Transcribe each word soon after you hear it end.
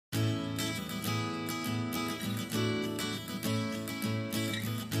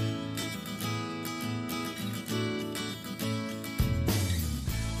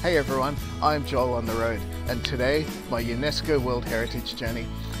Hey everyone, I'm Joel on the road, and today my UNESCO World Heritage journey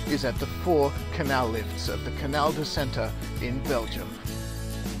is at the 4 canal lifts of the Canal du Centre in Belgium.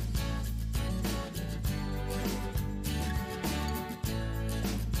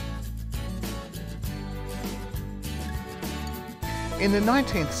 In the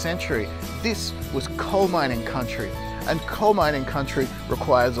 19th century, this was coal mining country, and coal mining country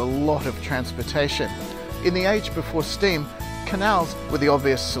requires a lot of transportation. In the age before steam, canals were the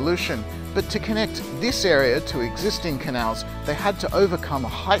obvious solution, but to connect this area to existing canals, they had to overcome a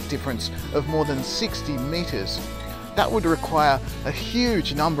height difference of more than 60 meters. That would require a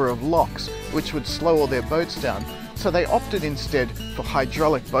huge number of locks, which would slow all their boats down, so they opted instead for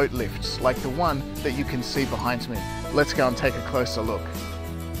hydraulic boat lifts, like the one that you can see behind me. Let's go and take a closer look.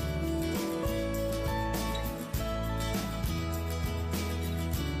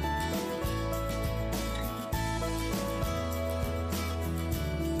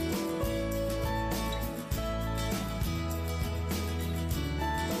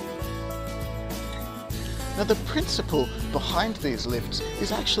 Now the principle behind these lifts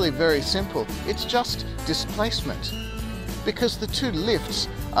is actually very simple. It's just displacement. Because the two lifts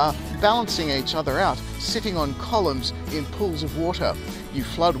are balancing each other out, sitting on columns in pools of water. You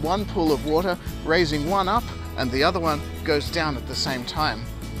flood one pool of water, raising one up, and the other one goes down at the same time.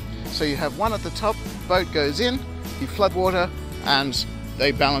 So you have one at the top, boat goes in, you flood water, and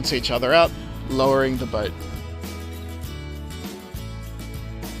they balance each other out, lowering the boat.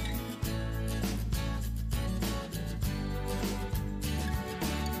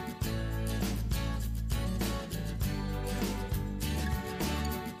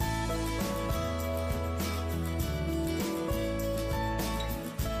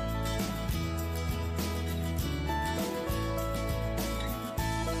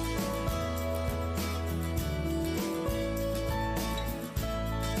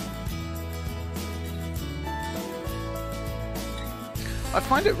 I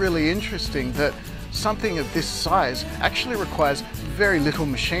find it really interesting that something of this size actually requires very little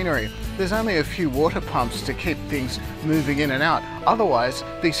machinery. There's only a few water pumps to keep things moving in and out. Otherwise,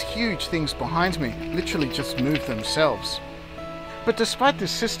 these huge things behind me literally just move themselves. But despite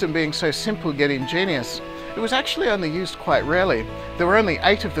this system being so simple yet ingenious, it was actually only used quite rarely. There were only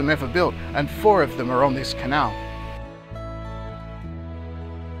 8 of them ever built, and 4 of them are on this canal.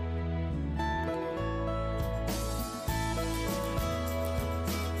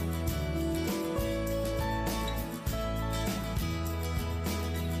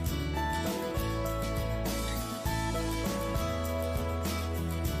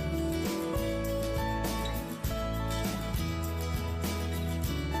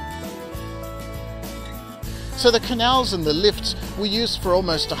 So the canals and the lifts were used for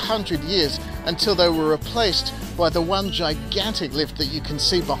almost 100 years until they were replaced by the one gigantic lift that you can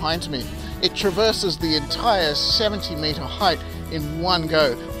see behind me. It traverses the entire 70-meter height in one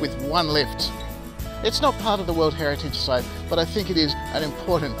go with one lift. It's not part of the World Heritage Site, but I think it is an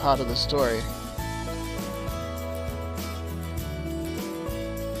important part of the story.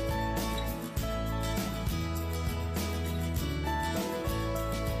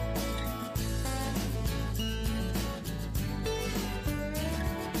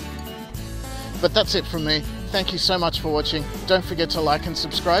 But that's it from me. Thank you so much for watching. Don't forget to like and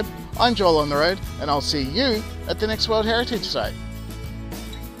subscribe. I'm Joel on the road, and I'll see you at the next World Heritage Site.